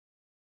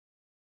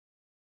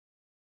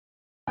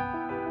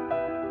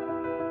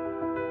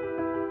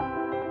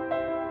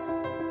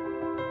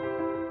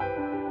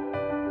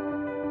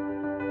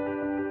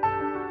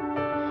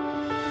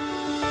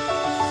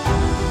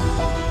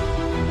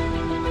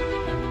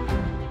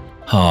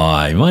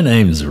Hi, my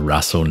name's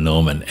Russell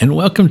Norman, and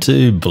welcome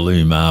to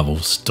Blue Marble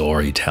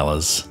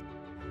Storytellers,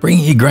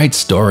 bringing you great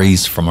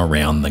stories from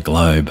around the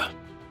globe.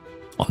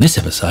 On this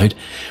episode,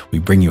 we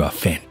bring you a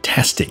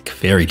fantastic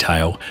fairy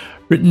tale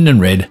written and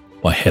read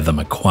by Heather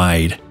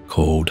McQuaid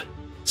called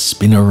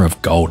Spinner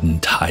of Golden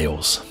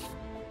Tales.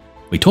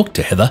 We talked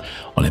to Heather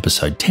on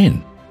episode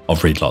 10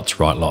 of Read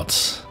Lots, Write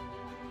Lots.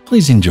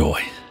 Please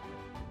enjoy.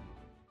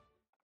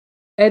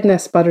 Edna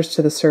sputters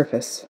to the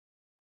surface,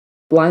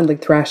 blindly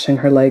thrashing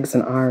her legs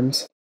and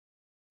arms.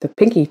 The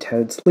pinky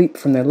toads leap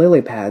from their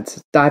lily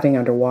pads, diving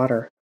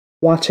underwater,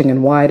 watching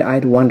in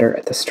wide-eyed wonder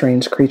at the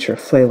strange creature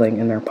flailing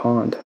in their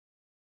pond.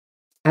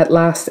 At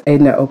last,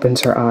 Edna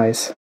opens her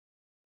eyes.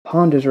 The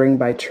pond is ringed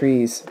by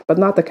trees, but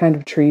not the kind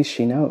of trees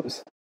she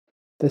knows.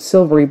 The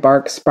silvery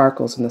bark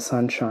sparkles in the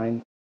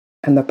sunshine,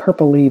 and the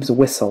purple leaves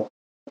whistle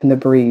in the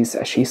breeze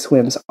as she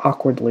swims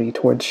awkwardly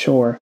towards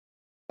shore,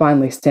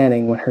 finally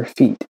standing when her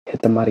feet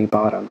hit the muddy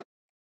bottom.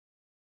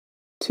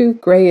 Two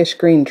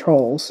grayish-green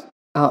trolls,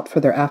 out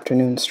for their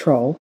afternoon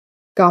stroll,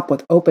 gawp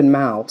with open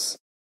mouths,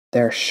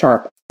 their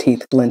sharp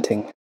teeth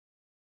glinting.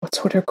 "What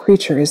sort of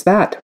creature is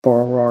that?"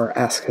 Borrower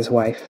asks his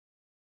wife.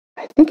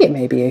 "I think it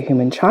may be a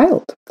human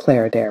child,"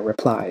 Claire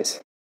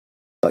replies.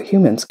 "But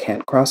humans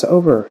can't cross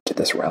over to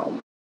this realm."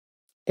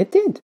 "It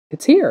did.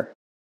 It's here."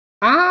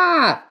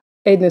 "Ah!"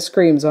 Edna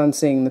screams on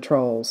seeing the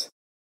trolls.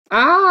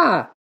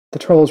 "Ah!" the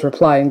trolls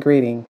reply in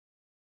greeting.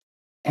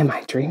 "Am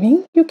I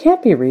dreaming? You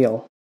can't be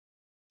real."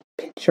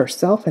 "Pinch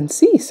yourself and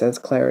see," says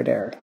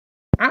Claire.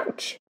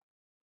 "Ouch!"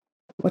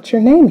 "What's your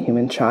name,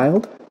 human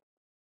child?"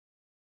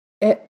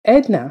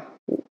 Edna.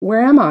 Where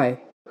am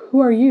I?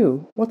 Who are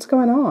you? What's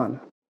going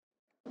on?"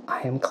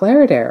 "I am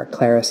Claire,"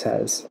 Clara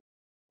says,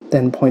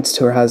 then points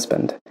to her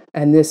husband.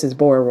 "And this is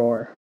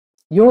Borrower.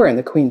 You're in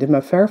the Queendom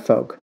of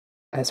Fairfolk.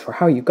 As for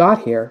how you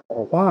got here,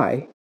 or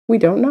why, we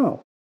don't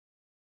know."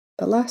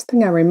 "The last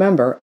thing I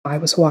remember, I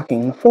was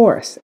walking in the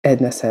forest,"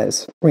 Edna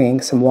says,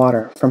 wringing some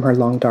water from her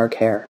long dark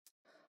hair.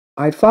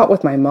 "I'd fought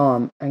with my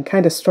mom and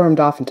kind of stormed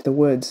off into the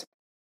woods.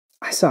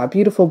 I saw a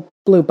beautiful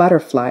blue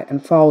butterfly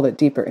and followed it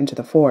deeper into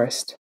the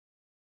forest.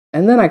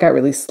 And then I got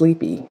really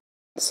sleepy,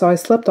 so I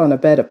slept on a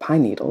bed of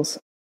pine needles.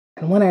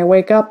 And when I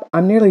wake up,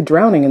 I'm nearly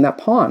drowning in that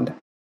pond.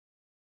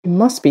 You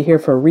must be here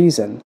for a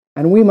reason,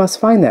 and we must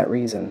find that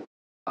reason.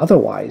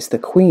 Otherwise, the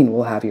Queen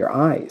will have your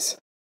eyes,"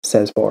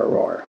 says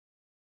Borrower.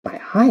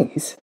 "My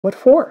eyes? What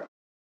for?"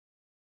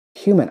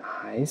 "Human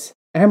eyes,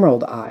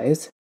 emerald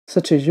eyes,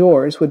 such as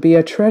yours would be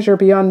a treasure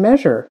beyond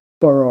measure,"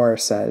 Borrower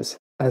says,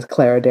 as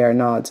Claire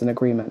nods in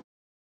agreement.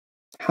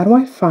 "How do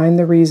I find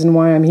the reason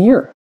why I'm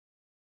here?"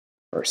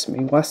 "First, we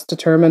must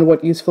determine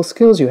what useful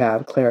skills you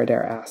have,"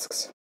 Claire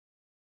asks.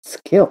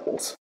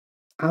 "Skills?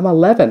 I'm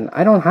 11.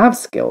 I don't have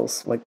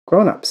skills like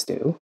grown-ups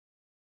do."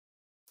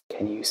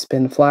 "Can you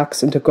spin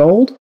flax into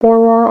gold?"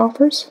 Borrower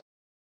offers.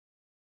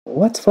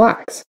 "What's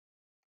flax?"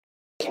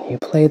 "Can you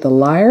play the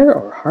lyre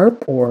or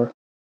harp or—"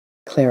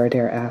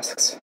 Claire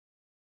asks.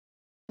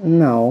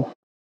 "No,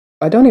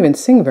 I don't even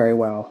sing very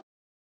well."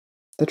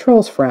 The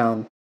trolls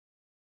frown.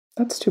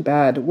 "That's too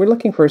bad. We're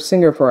looking for a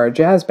singer for our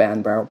jazz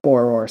band,"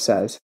 Borrower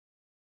says.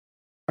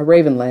 A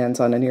raven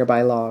lands on a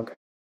nearby log.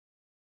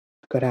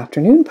 "Good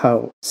afternoon,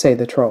 Poe," say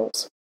the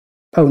trolls.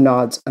 Poe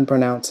nods and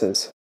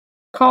pronounces,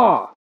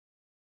 "Caw!"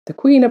 The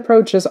Queen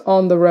approaches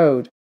on the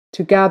road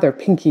to gather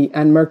pinky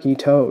and murky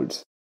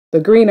toads. The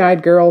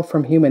green-eyed girl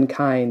from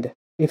humankind.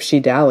 If she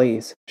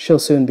dallies, she'll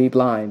soon be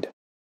blind.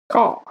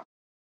 Caw!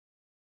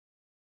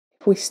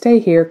 "If we stay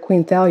here,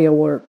 Queen Thalia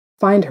will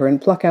find her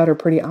and pluck out her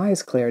pretty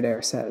eyes,"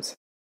 Claire says.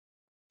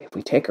 "If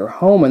we take her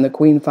home and the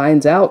Queen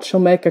finds out,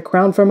 she'll make a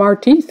crown from our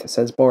teeth,"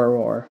 says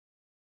Borrower.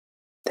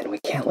 "Then we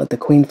can't let the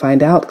Queen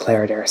find out,"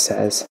 Claire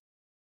says,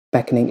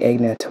 beckoning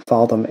Edna to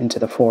follow them into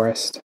the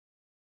forest.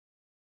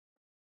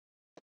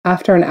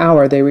 After an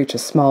hour, they reach a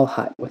small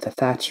hut with a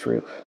thatched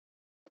roof.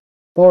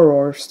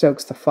 Borrower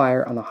stokes the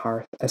fire on the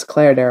hearth as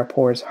Claire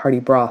pours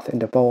hearty broth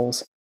into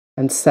bowls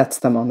and sets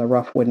them on the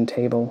rough wooden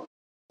table.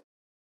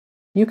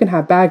 "You can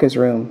have Bagga's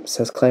room,"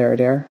 says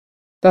Claire.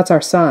 "That's our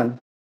son.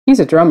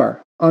 He's a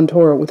drummer, on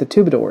tour with the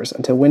Troubadours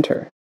until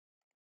winter."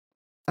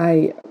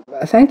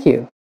 Thank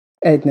you,"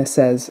 Edna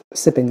says,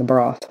 sipping the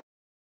broth.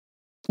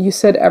 "You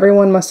said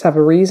everyone must have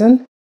a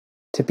reason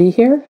to be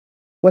here?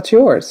 What's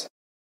yours?"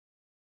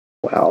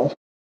 "Well,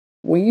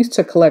 we used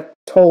to collect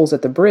tolls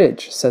at the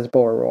bridge," says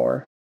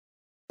Borrower,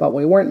 "but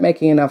we weren't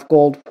making enough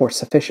gold for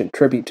sufficient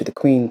tribute to the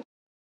Queen.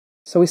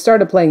 So we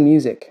started playing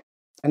music,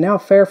 and now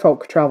fair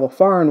folk travel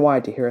far and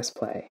wide to hear us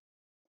play."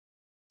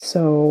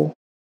 "So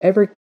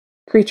every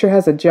creature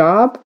has a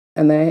job,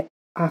 and they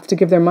have to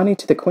give their money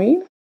to the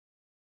Queen?"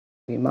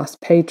 "We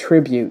must pay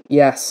tribute,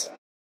 yes.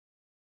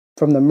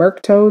 From the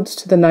murk toads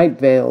to the night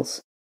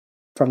vales,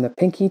 from the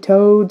pinky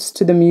toads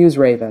to the muse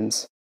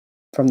ravens,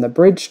 from the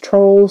bridge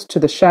trolls to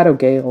the shadow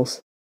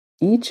gales,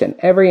 each and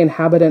every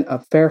inhabitant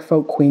of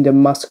Fairfolk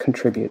Queendom must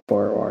contribute,"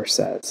 Borrower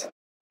says.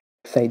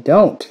 "If they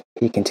don't,"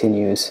 he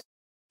continues,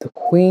 "the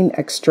Queen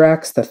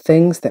extracts the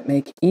things that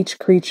make each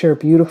creature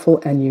beautiful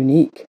and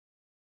unique.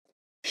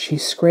 She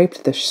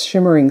scraped the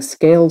shimmering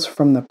scales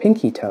from the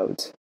pinky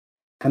toads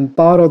and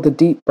bottled the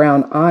deep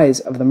brown eyes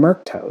of the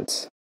murk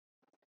toads.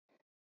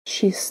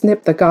 She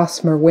snipped the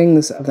gossamer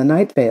wings of the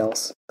night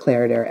veils,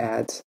 Claradair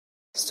adds,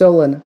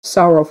 stolen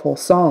sorrowful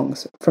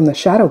songs from the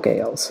shadow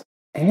gales,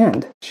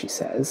 and, she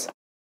says,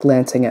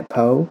 glancing at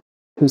Poe,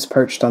 who's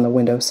perched on the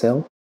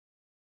windowsill,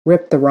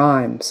 ripped the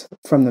rhymes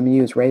from the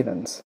muse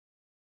ravens.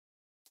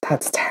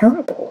 That's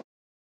terrible.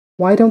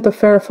 Why don't the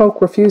fair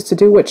folk refuse to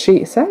do what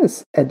she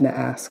says? Edna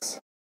asks.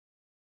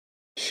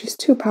 She's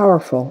too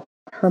powerful.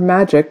 Her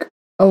magic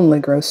only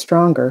grows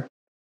stronger,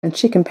 and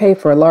she can pay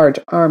for a large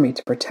army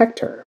to protect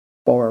her,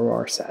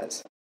 Bororoor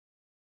says.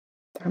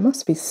 There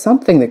must be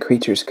something the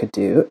creatures could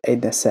do,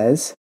 Edna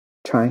says,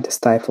 trying to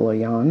stifle a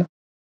yawn.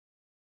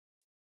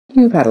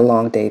 You've had a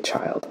long day,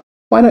 child.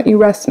 Why don't you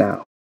rest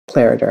now?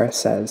 Claradair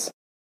says,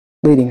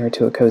 leading her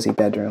to a cozy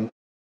bedroom.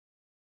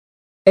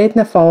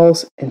 Edna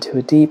falls into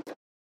a deep,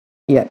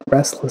 yet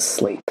restless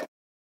sleep.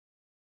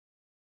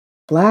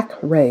 Black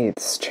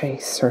wraiths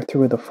chase her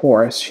through the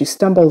forest. She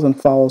stumbles and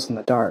falls in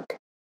the dark,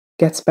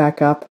 gets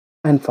back up,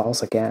 and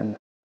falls again.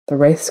 The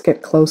wraiths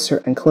get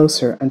closer and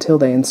closer until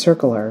they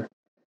encircle her.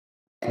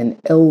 An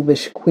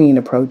elvish queen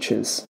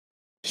approaches.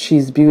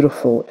 She's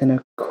beautiful in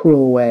a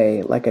cruel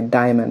way, like a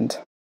diamond,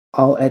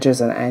 all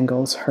edges and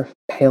angles, her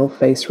pale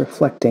face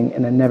reflecting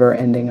in a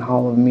never-ending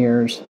hall of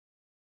mirrors.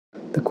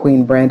 The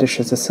queen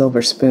brandishes a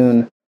silver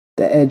spoon,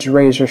 the edge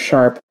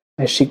razor-sharp,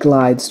 as she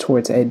glides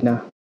towards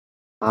Edna.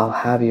 I'll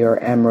have your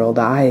emerald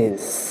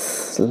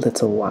eyes,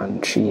 little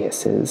one, she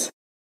hisses.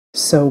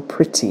 So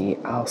pretty,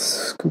 I'll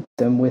scoop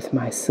them with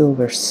my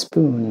silver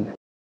spoon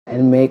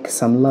and make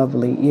some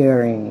lovely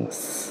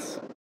earrings.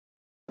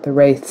 The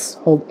wraiths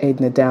hold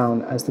Edna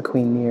down as the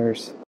queen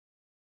nears.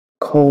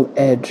 Cold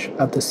edge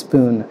of the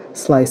spoon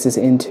slices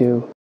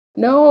into...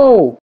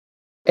 No!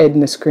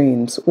 Edna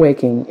screams,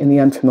 waking in the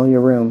unfamiliar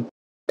room,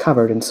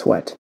 covered in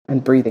sweat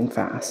and breathing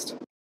fast.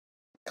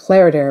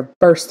 Claradair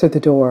bursts through the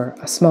door,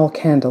 a small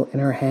candle in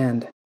her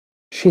hand.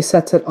 She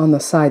sets it on the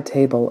side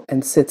table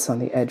and sits on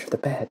the edge of the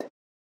bed.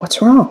 What's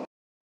wrong?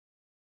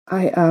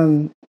 I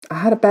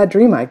had a bad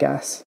dream, I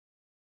guess.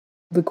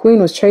 The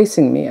queen was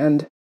chasing me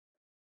and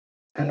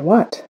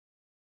what?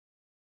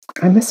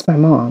 I miss my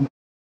mom.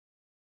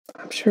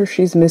 I'm sure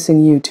she's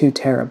missing you too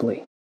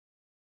terribly.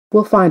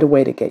 We'll find a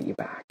way to get you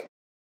back.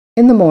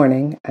 In the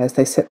morning, as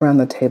they sit round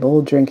the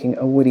table drinking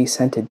a woody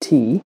scented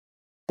tea,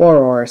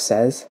 Bororoor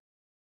says,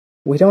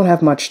 We don't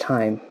have much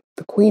time.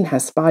 The queen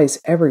has spies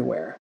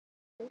everywhere.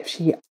 If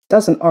she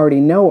doesn't already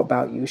know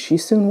about you, she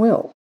soon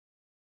will.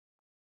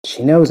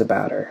 She knows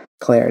about her,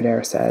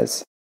 Claradair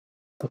says.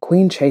 The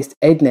queen chased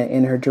Edna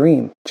in her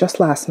dream just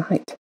last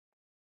night.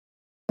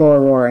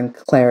 Bororoor and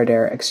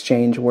Claradair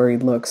exchange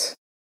worried looks.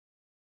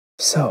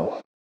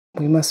 So,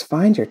 we must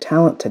find your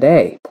talent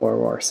today,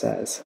 Bororoor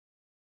says.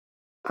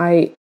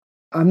 I'm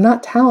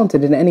not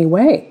talented in any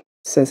way,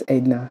 says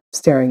Edna,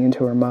 staring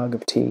into her mug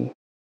of tea.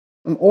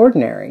 I'm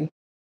ordinary.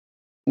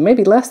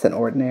 Maybe less than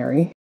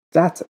ordinary.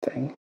 That's a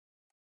thing.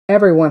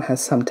 Everyone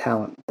has some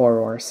talent,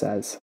 Bororoor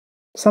says.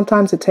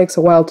 Sometimes it takes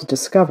a while to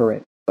discover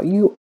it, but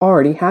you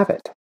already have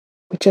it.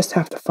 We just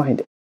have to find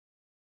it.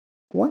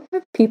 What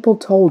have people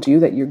told you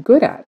that you're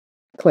good at?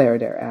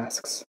 Claradair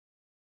asks.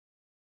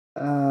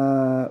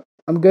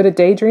 I'm good at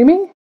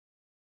daydreaming?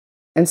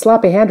 And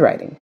sloppy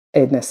handwriting,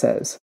 Edna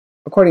says,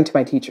 according to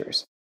my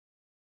teachers.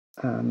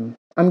 I'm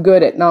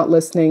good at not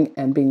listening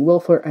and being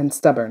willful and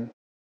stubborn,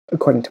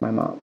 according to my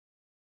mom.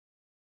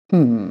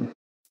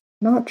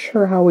 Not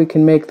sure how we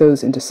can make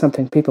those into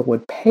something people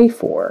would pay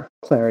for,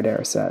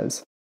 Claradair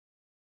says.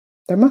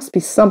 There must be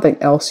something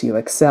else you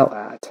excel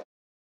at.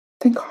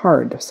 Think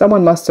hard.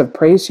 Someone must have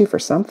praised you for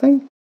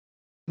something?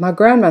 My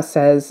grandma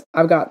says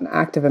I've got an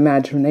active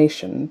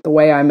imagination, the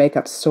way I make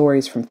up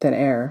stories from thin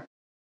air.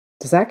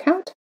 Does that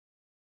count?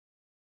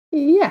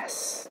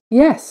 Yes.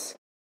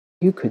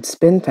 You could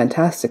spin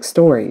fantastic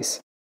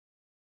stories.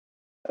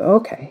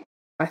 Okay.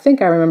 I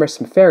think I remember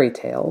some fairy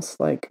tales,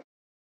 like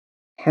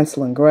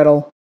Hansel and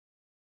Gretel.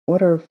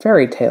 What are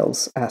fairy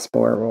tales? Asked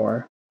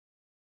Bororoor.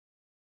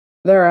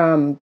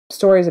 They're,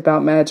 stories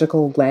about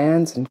magical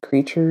lands and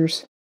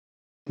creatures,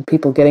 and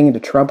people getting into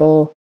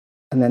trouble,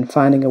 and then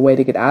finding a way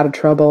to get out of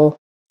trouble,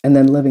 and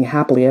then living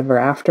happily ever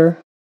after.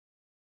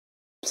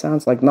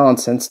 Sounds like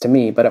nonsense to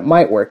me, but it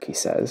might work, he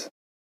says.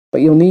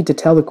 But you'll need to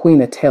tell the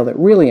queen a tale that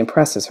really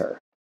impresses her.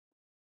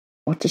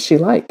 What does she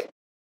like?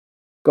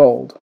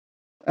 Gold.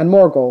 And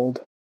more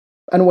gold.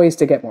 And ways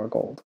to get more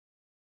gold.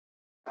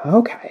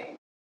 Okay.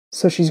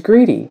 So she's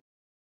greedy.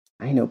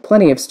 I know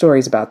plenty of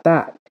stories about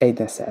that,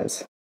 Edna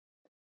says.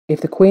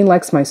 If the queen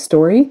likes my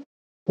story,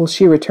 will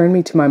she return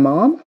me to my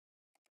mom?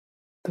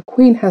 The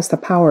queen has the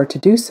power to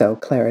do so,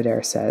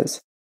 Claradair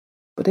says.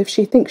 But if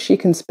she thinks she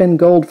can spin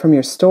gold from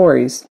your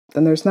stories,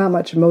 then there's not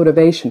much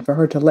motivation for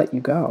her to let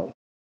you go.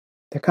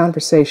 Their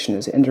conversation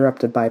is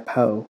interrupted by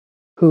Poe,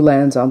 who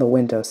lands on the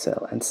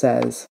windowsill and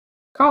says,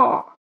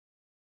 Caw!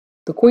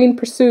 The queen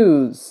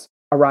pursues,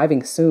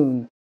 arriving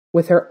soon,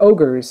 with her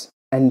ogres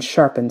and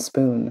sharpened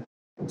spoon.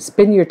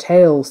 Spin your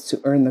tales to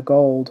earn the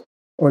gold,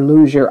 or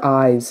lose your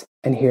eyes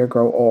and here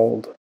grow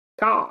old.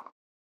 Caw!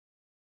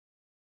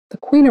 The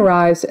queen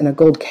arrives in a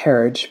gold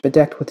carriage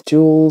bedecked with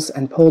jewels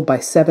and pulled by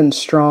 7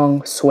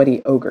 strong,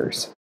 sweaty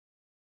ogres.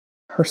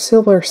 Her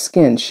silver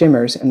skin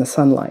shimmers in the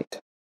sunlight.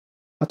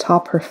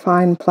 Atop her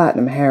fine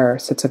platinum hair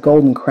sits a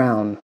golden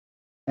crown,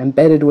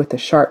 embedded with the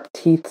sharp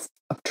teeth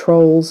of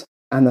trolls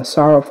and the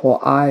sorrowful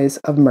eyes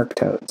of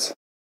murktoads.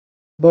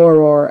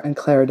 Boror and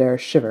Claridare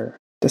shiver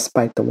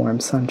despite the warm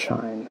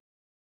sunshine.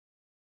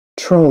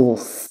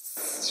 "Trolls,"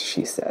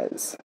 she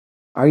says,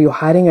 "are you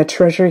hiding a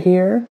treasure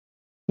here?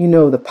 You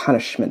know the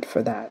punishment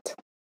for that."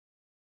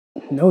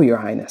 "No, Your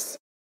Highness.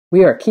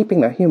 We are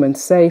keeping the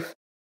humans safe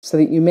so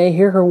that you may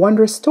hear her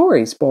wondrous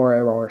stories,"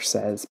 Boror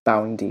says,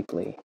 bowing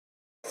deeply.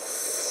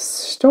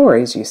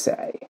 "Stories, you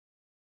say?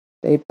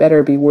 They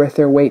better be worth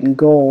their weight in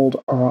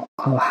gold, or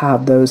I'll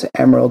have those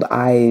emerald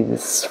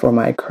eyes for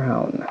my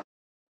crown."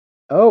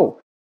 "Oh,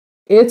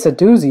 it's a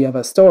doozy of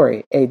a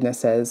story," Edna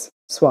says,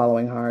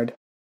 swallowing hard.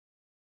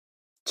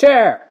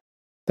 "Chair!"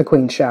 the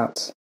queen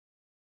shouts.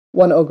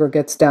 One ogre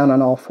gets down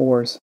on all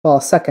fours, while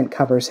a second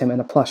covers him in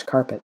a plush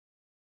carpet.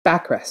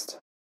 "Backrest,"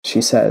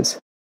 she says.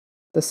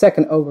 The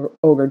second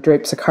ogre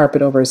drapes a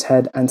carpet over his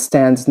head and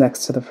stands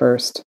next to the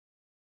first.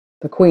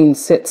 The queen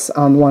sits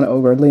on one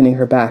ogre, leaning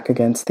her back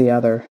against the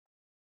other.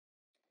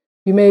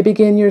 "You may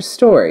begin your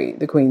story,"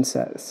 the queen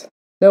says.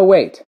 "No,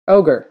 wait,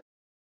 ogre.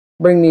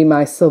 Bring me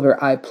my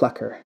silver eye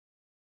plucker."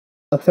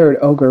 A third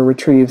ogre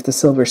retrieves the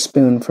silver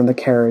spoon from the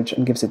carriage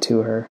and gives it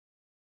to her.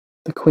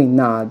 The queen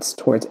nods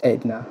towards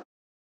Edna.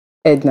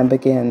 Edna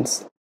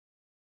begins.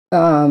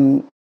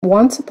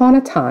 Once upon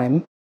a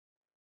time,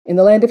 in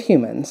the land of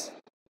humans,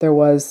 there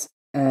was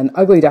an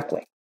ugly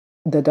duckling.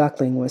 The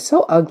duckling was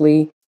so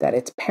ugly that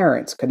its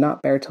parents could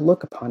not bear to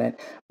look upon it.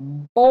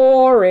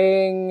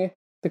 "Boring,"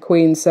 the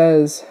queen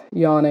says,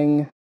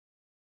 yawning.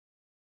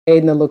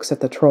 Edna looks at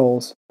the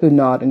trolls, who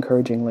nod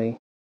encouragingly.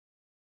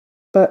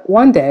 "But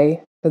one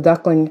day, the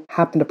duckling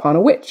happened upon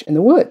a witch in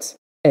the woods,"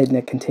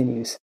 Edna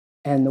continues,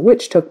 "and the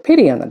witch took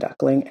pity on the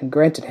duckling and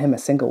granted him a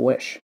single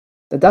wish.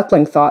 The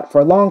duckling thought for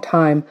a long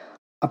time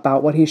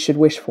about what he should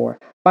wish for.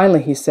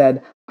 Finally, he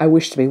said, 'I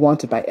wish to be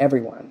wanted by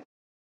everyone.'"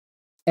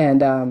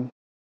 And,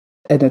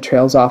 Edna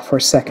trails off for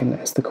a second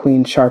as the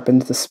queen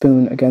sharpens the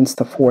spoon against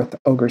the fourth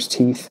ogre's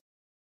teeth.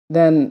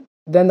 Then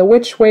the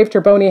witch waved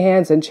her bony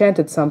hands and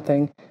chanted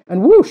something,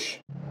 and whoosh!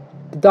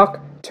 The duck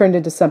turned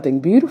into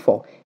something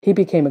beautiful. He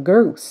became a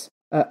goose,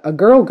 a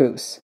girl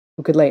goose,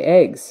 who could lay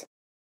eggs.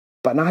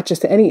 But not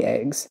just any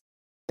eggs.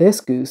 This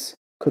goose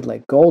could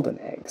lay golden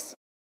eggs.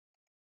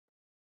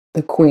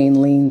 The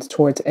queen leans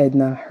towards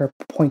Edna, her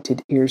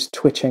pointed ears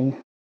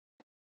twitching.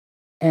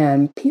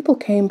 "And people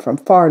came from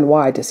far and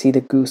wide to see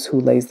the goose who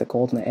lays the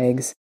golden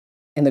eggs.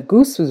 And the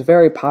goose was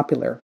very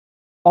popular.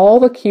 All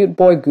the cute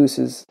boy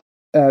geese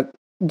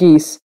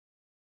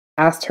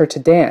asked her to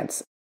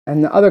dance,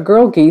 and the other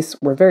girl geese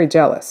were very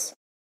jealous."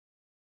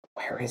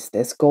 "Where is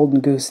this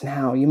golden goose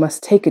now? You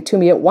must take it to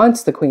me at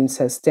once," the queen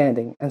says,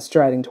 standing and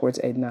striding towards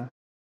Edna.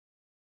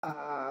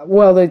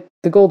 Well,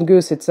 the golden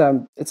goose, it's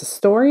a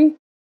story?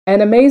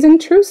 An amazing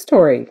true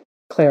story,"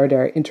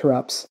 Claridare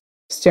interrupts,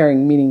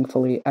 staring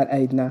meaningfully at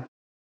Edna.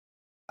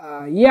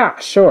 Yeah,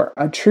 sure,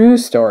 a true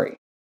story.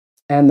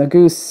 And the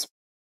goose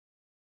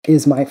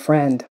is my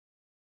friend.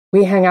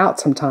 We hang out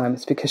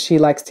sometimes because she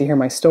likes to hear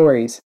my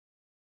stories.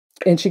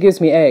 And she gives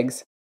me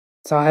eggs.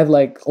 So I have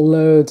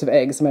loads of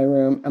eggs in my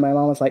room. And my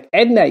mom was like,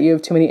 "Edna, you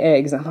have too many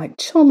eggs." And I'm like,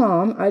 "Chill,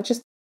 Mom.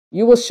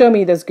 You will show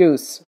me this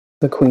goose,"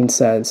 the queen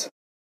says.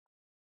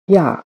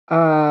 "Yeah,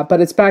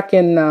 but it's back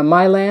in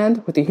my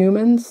land with the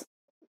humans."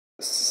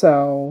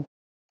 So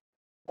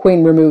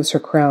Queen removes her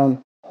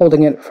crown,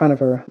 holding it in front of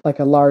her like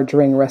a large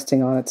ring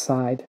resting on its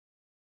side.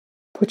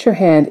 "Put your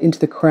hand into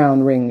the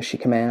crown ring," she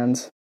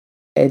commands.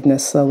 Edna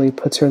slowly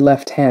puts her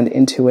left hand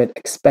into it,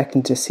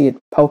 expecting to see it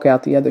poke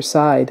out the other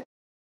side.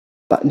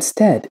 But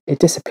instead, it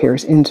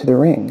disappears into the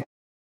ring.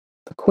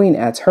 The queen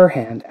adds her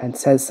hand and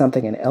says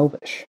something in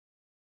Elvish.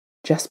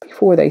 Just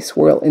before they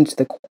swirl into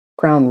the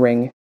crown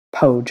ring,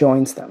 Poe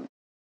joins them.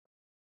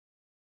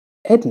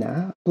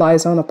 Edna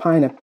lies on a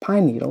pine of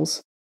pine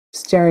needles,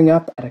 staring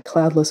up at a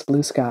cloudless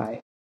blue sky.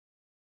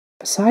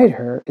 Beside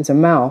her is a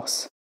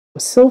mouse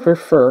with silver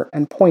fur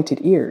and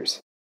pointed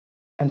ears,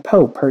 and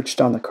Poe perched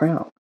on the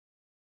crown.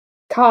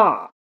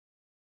 Caw!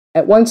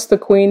 At once the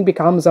queen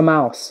becomes a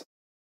mouse.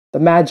 The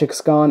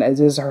magic's gone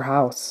as is her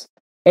house.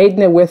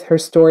 Edna with her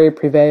story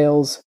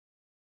prevails,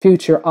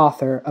 future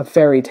author of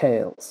fairy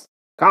tales.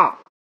 Caw!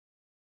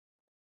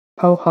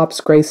 Poe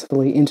hops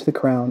gracefully into the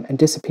crown and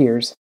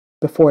disappears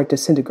before it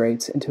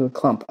disintegrates into a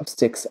clump of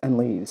sticks and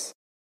leaves.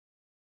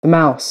 The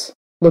mouse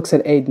looks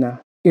at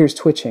Edna, ears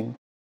twitching.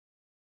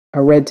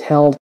 A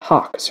red-tailed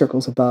hawk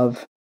circles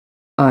above,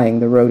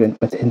 eyeing the rodent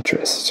with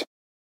interest.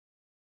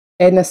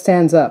 Edna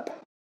stands up,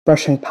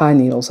 brushing pine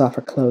needles off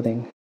her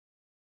clothing.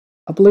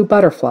 A blue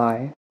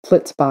butterfly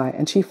flits by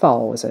and she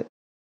follows it,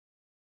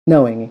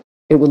 knowing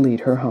it will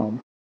lead her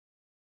home.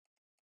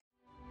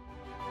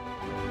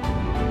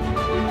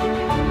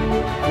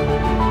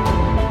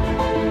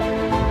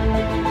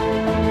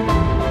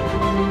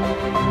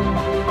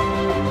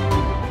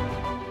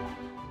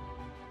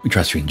 We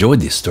trust you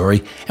enjoyed this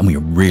story, and we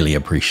really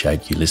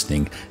appreciate you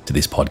listening to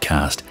this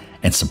podcast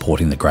and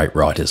supporting the great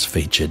writers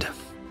featured.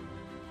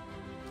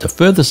 To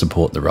further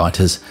support the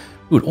writers,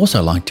 we would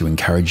also like to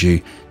encourage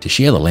you to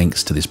share the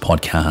links to this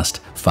podcast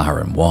far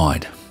and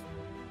wide.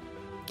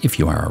 If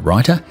you are a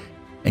writer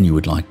and you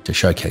would like to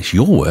showcase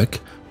your work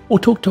or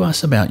talk to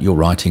us about your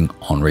writing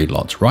on Read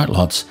Lots, Write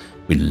Lots,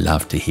 we'd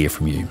love to hear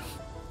from you.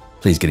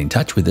 Please get in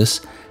touch with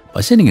us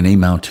by sending an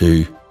email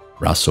to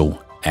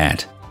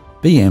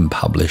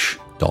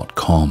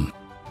russell@bmpublish.com.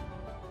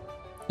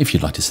 If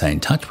you'd like to stay in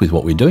touch with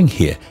what we're doing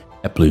here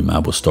at Blue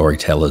Marble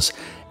Storytellers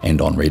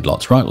and on Read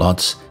Lots, Write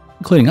Lots,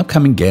 including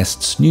upcoming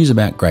guests, news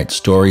about great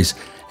stories,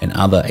 and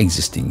other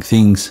existing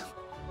things,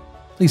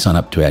 please sign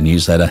up to our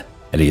newsletter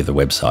at either of the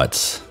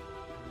websites.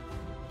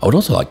 I would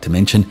also like to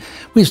mention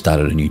we've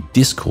started a new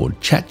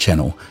Discord chat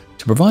channel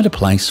to provide a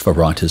place for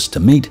writers to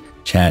meet,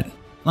 chat,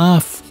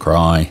 laugh,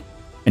 cry,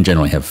 and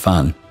generally have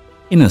fun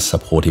in a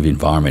supportive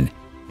environment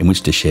in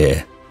which to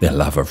share their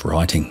love of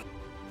writing.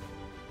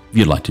 If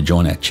you'd like to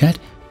join our chat,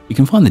 you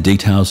can find the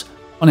details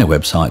on our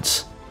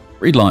websites,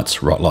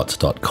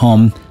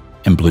 readlotswritelots.com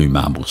and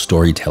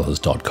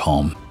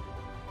bluemarble-storytellers.com.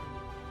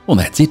 Well,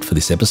 that's it for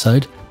this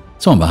episode.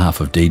 So on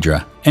behalf of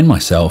Deidre and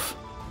myself,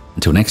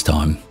 until next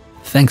time,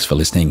 thanks for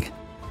listening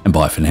and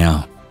bye for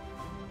now.